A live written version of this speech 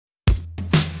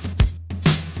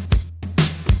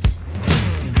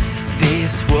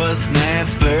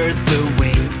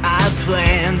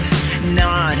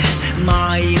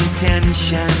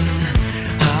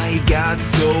not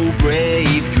so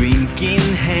brave, drink in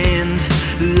hand,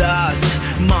 lost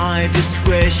my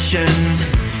discretion.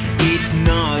 It's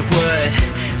not what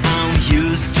I'm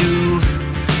used to.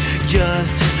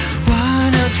 Just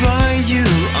wanna try you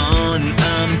on.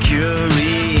 I'm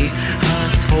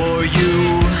curious for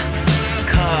you.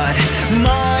 Caught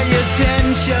my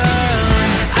attention.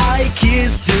 I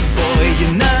kissed a boy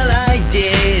and I liked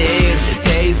it. The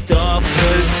taste of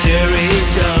her cherry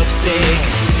chopstick.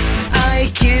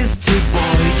 I kissed a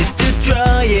boy just to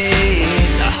try it.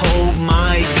 I hope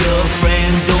my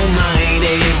girlfriend don't mind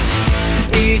it.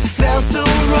 It felt so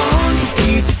wrong,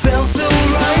 it felt so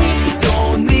right.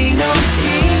 Don't mean I'm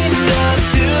in love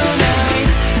tonight.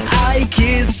 I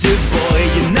kissed a boy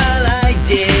and I liked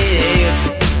it.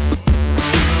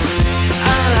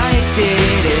 I liked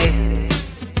it.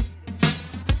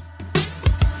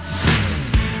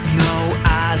 No,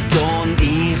 I don't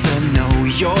even know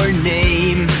your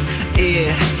name.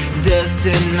 It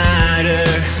doesn't matter.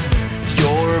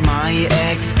 You're my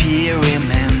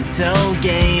experimental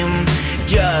game.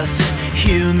 Just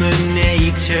human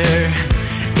nature.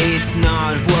 It's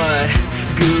not what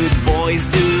good boys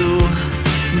do.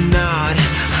 Not